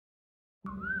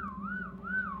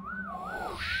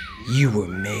You were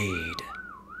made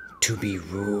to be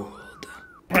ruled.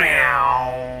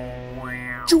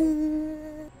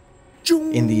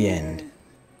 In the end,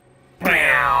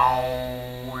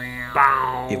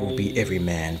 it will be every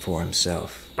man for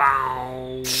himself.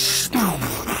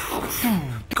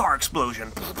 Car explosion.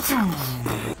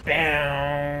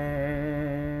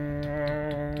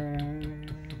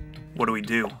 What do we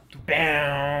do?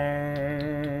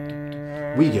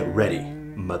 We get ready,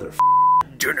 mother.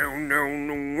 There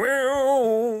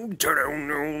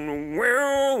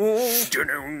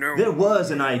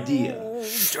was an idea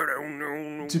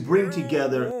to bring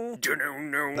together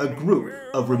a group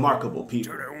of remarkable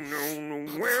people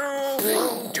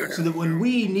so that when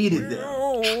we needed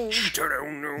them,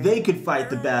 they could fight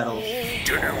the battles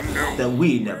that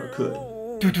we never could.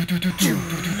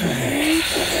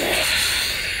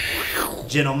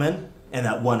 Gentlemen, and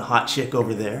that one hot chick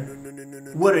over there,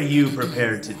 what are you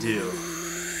prepared to do?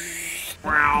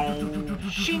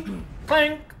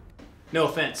 Clank! No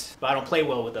offense, but I don't play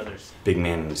well with others. Big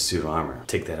man in a suit of armor.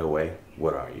 Take that away.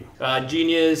 What are you?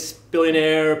 Genius,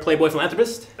 billionaire, playboy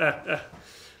philanthropist? I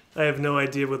have no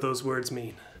idea what those words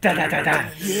mean. You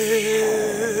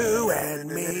and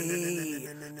me,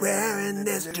 we're in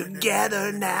this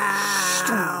together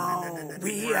now.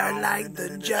 We are like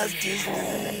the Justice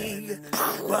League,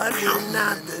 but we're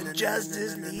not the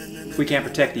Justice League. If we can't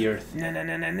protect the Earth, we can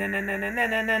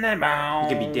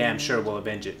be damn sure we'll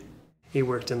avenge it. He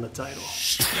worked in the title.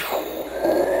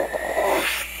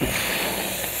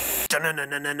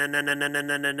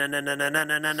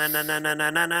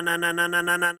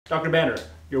 Dr. Banner,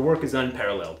 your work is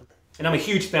unparalleled. And I'm a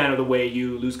huge fan of the way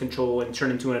you lose control and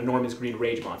turn into an enormous green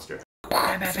rage monster.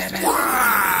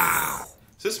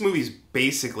 So this movie's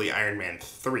basically Iron Man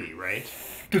 3, right?